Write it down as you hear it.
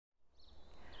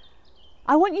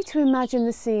I want you to imagine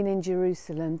the scene in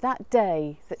Jerusalem, that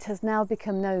day that has now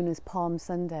become known as Palm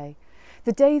Sunday,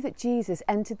 the day that Jesus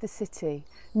entered the city,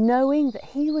 knowing that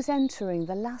he was entering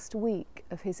the last week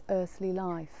of his earthly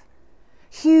life.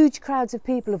 Huge crowds of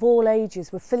people of all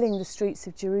ages were filling the streets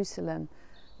of Jerusalem.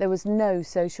 There was no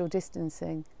social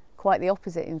distancing, quite the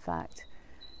opposite in fact.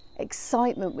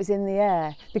 Excitement was in the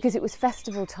air because it was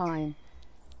festival time.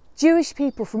 Jewish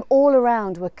people from all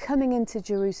around were coming into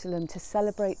Jerusalem to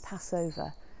celebrate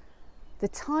Passover, the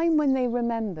time when they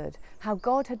remembered how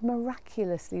God had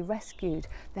miraculously rescued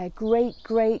their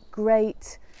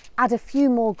great, add a few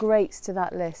more greats to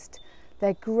that list,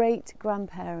 their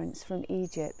great-grandparents from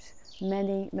Egypt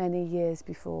many years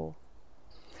before.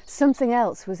 Something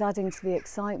else was adding to the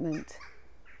excitement.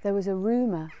 There was a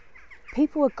rumour.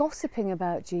 People were gossiping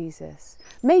about Jesus.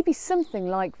 Maybe something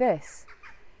like this.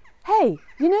 Hey,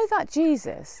 you know that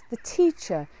Jesus, the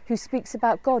teacher who speaks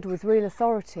about God with real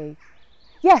authority?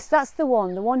 Yes, that's the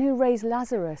one who raised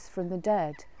Lazarus from the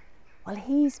dead. Well,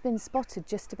 he's been spotted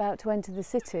just about to enter the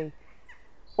city.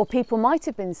 Or people might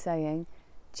have been saying,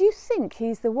 do you think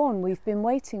he's the one we've been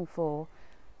waiting for?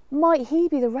 Might he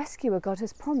be the rescuer God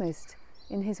has promised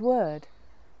in his word?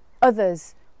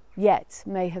 Others yet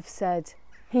may have said,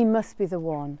 he must be the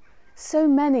one. So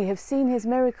many have seen his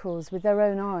miracles with their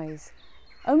own eyes.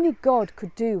 Only God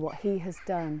could do what he has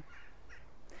done.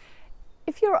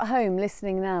 If you're at home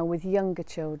listening now with younger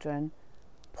children,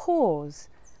 pause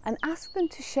and ask them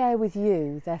to share with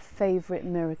you their favourite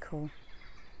miracle.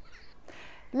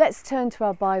 Let's turn to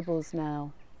our Bibles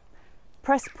now.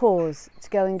 Press pause to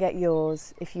go and get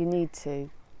yours if you need to.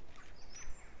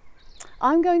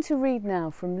 I'm going to read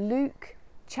now from Luke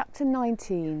chapter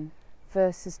 19,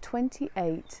 verses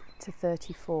 28 to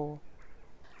 34.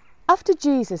 After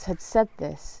Jesus had said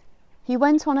this, he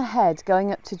went on ahead going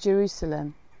up to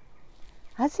Jerusalem.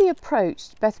 As he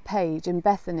approached Bethphage and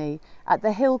Bethany at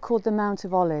the hill called the Mount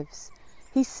of Olives,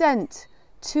 he sent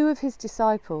 2 of his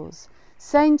disciples,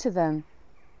 saying to them,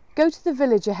 "Go to the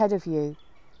village ahead of you,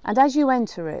 and as you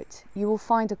enter it, you will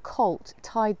find a colt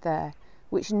tied there,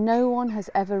 which no one has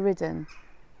ever ridden.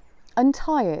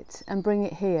 Untie it and bring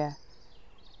it here.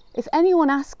 If anyone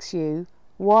asks you,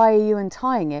 'Why are you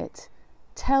untying it?'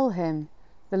 tell him,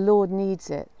 'The Lord needs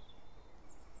it.'"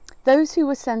 Those who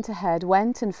were sent ahead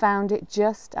went and found it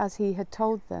just as he had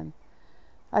told them.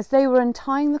 As they were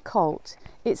untying the colt,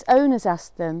 its owners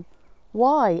asked them,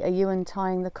 "Why are you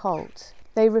untying the colt?"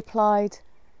 They replied,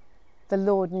 "The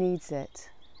Lord needs it."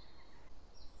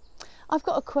 I've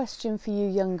got a question for you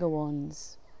younger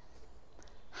ones.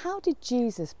 How did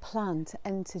Jesus plan to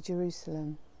enter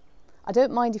Jerusalem? I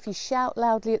don't mind if you shout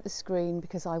loudly at the screen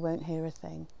because I won't hear a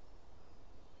thing.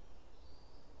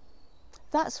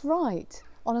 That's right,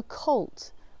 on a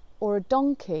colt or a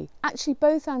donkey. Actually,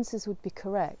 both answers would be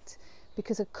correct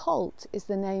because a colt is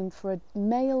the name for a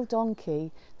male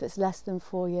donkey that's less than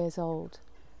 4 years old.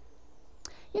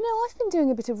 You know, I've been doing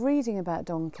a bit of reading about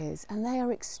donkeys and they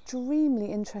are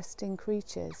extremely interesting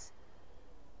creatures.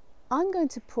 I'm going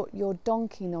to put your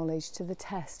donkey knowledge to the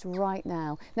test right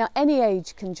now. Now, any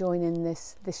age can join in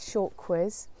this short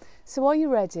quiz. So are you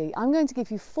ready? I'm going to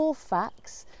give you 4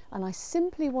 facts and I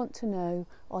simply want to know,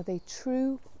 are they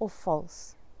true or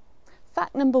false?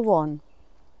 Fact number 1.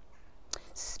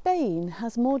 Spain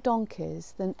has more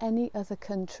donkeys than any other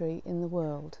country in the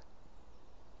world.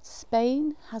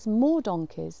 Spain has more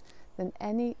donkeys than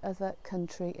any other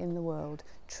country in the world.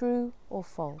 True or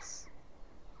false?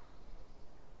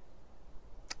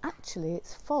 Actually,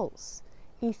 it's false.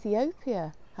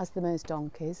 Ethiopia has the most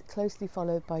donkeys, closely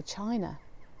followed by China.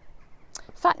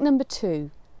 Fact number 2.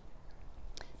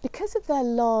 Because of their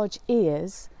large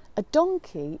ears, a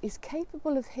donkey is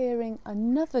capable of hearing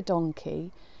another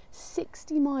donkey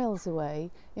 60 miles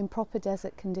away in proper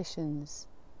desert conditions.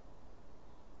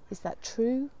 Is that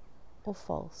true or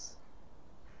false?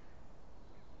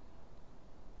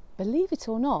 Believe it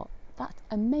or not, that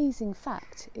amazing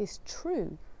fact is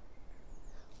true.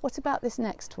 What about this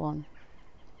next one?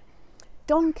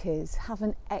 Donkeys have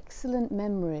an excellent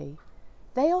memory.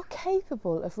 They are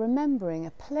capable of remembering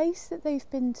a place that they've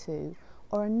been to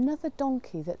or another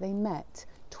donkey that they met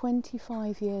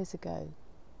 25 years ago.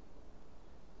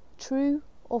 True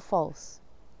or false?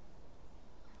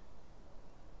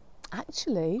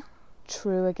 Actually,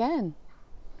 true again.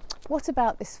 What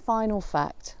about this final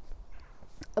fact?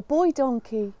 A boy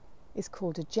donkey is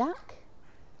called a Jack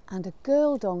and a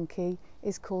girl donkey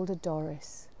is called a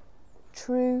Doris.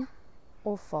 True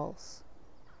or false?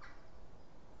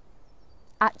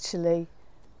 Actually,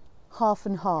 half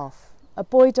and half. A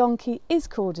boy donkey is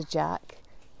called a Jack,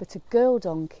 but a girl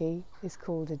donkey is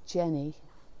called a Jenny.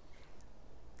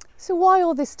 So why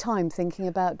all this time thinking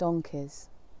about donkeys?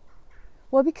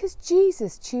 Well, because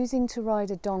Jesus choosing to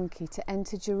ride a donkey to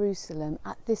enter Jerusalem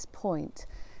at this point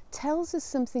tells us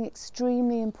something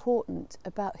extremely important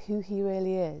about who he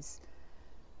really is.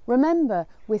 Remember,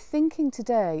 we're thinking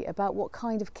today about what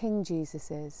kind of king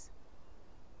Jesus is.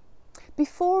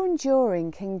 Before and during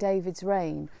King David's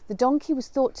reign, the donkey was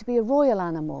thought to be a royal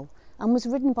animal and was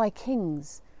ridden by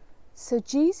kings. So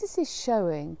Jesus is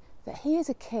showing that he is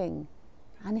a king,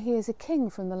 and he is a king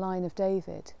from the line of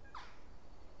David.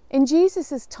 In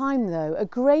Jesus' time, though, a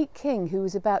great king who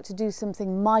was about to do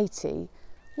something mighty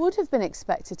would have been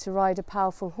expected to ride a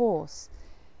powerful horse.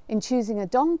 In choosing a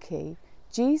donkey,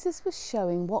 Jesus was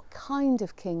showing what kind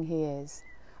of king he is.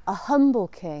 A humble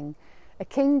king, a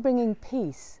king bringing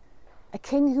peace, a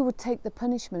king who would take the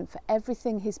punishment for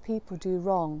everything his people do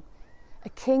wrong, a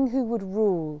king who would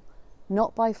rule,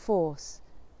 not by force,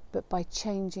 but by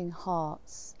changing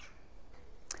hearts.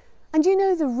 And you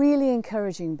know the really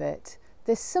encouraging bit?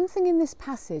 There's something in this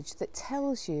passage that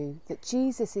tells you that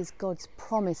Jesus is God's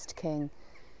promised king.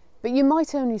 But you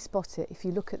might only spot it if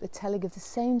you look at the telling of the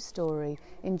same story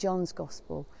in John's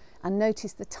Gospel and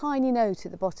notice the tiny note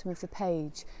at the bottom of the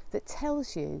page that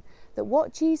tells you that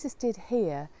what Jesus did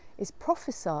here is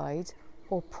prophesied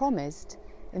or promised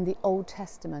in the Old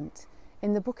Testament,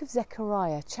 in the book of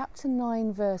Zechariah, chapter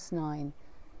 9, verse 9.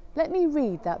 Let me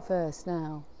read that verse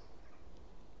now.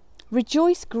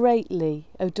 Rejoice greatly,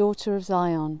 O daughter of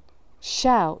Zion.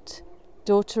 Shout,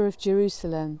 daughter of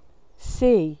Jerusalem.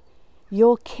 See,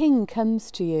 your king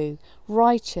comes to you,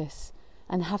 righteous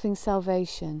and having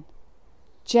salvation,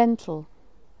 gentle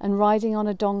and riding on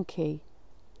a donkey,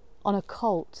 on a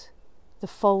colt, the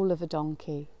foal of a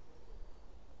donkey.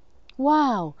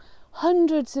 Wow!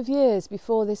 Hundreds of years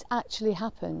before this actually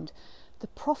happened, the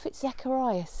prophet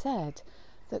Zechariah said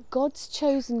that God's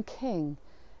chosen king,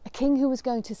 a king who was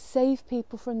going to save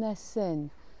people from their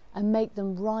sin and make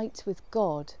them right with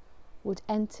God, would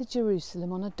enter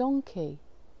Jerusalem on a donkey.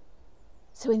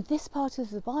 So in this part of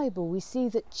the Bible, we see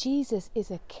that Jesus is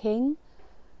a king,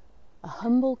 a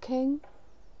humble king,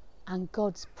 and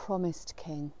God's promised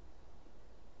king.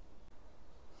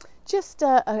 Just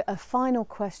a final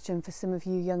question for some of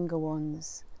you younger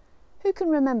ones. Who can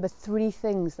remember 3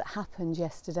 things that happened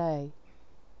yesterday?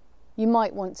 You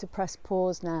might want to press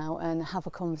pause now and have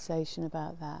a conversation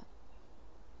about that.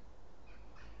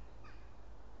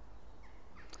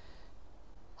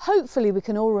 Hopefully we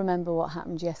can all remember what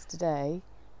happened yesterday,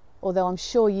 although I'm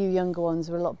sure you younger ones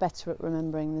are a lot better at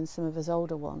remembering than some of us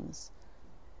older ones.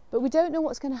 But we don't know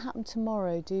what's going to happen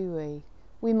tomorrow, do we?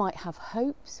 We might have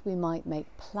hopes, we might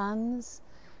make plans,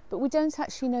 but we don't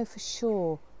actually know for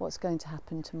sure what's going to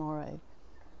happen tomorrow.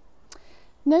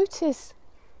 Notice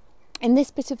in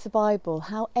this bit of the Bible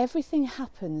how everything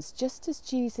happens just as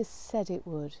Jesus said it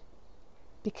would,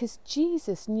 because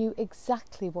Jesus knew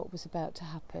exactly what was about to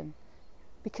happen,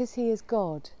 because he is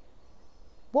God.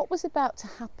 What was about to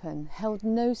happen held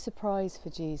no surprise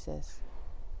for Jesus.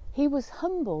 He was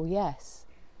humble, yes,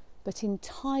 but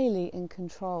entirely in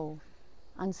control,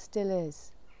 and still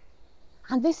is.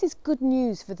 And this is good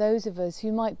news for those of us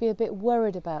who might be a bit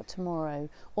worried about tomorrow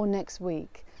or next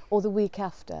week or the week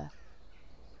after.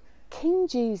 King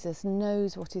Jesus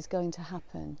knows what is going to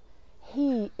happen.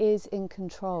 He is in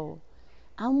control.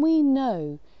 And we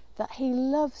know that he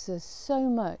loves us so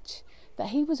much that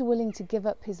he was willing to give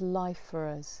up his life for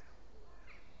us.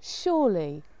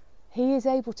 Surely he is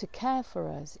able to care for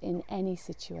us in any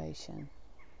situation.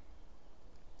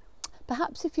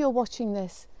 Perhaps if you're watching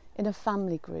this in a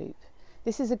family group,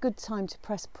 this is a good time to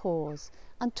press pause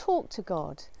and talk to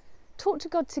God. Talk to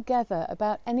God together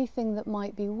about anything that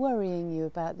might be worrying you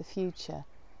about the future,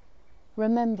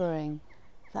 remembering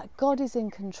that God is in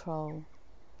control,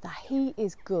 that he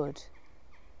is good,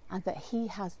 and that he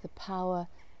has the power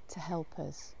to help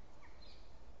us.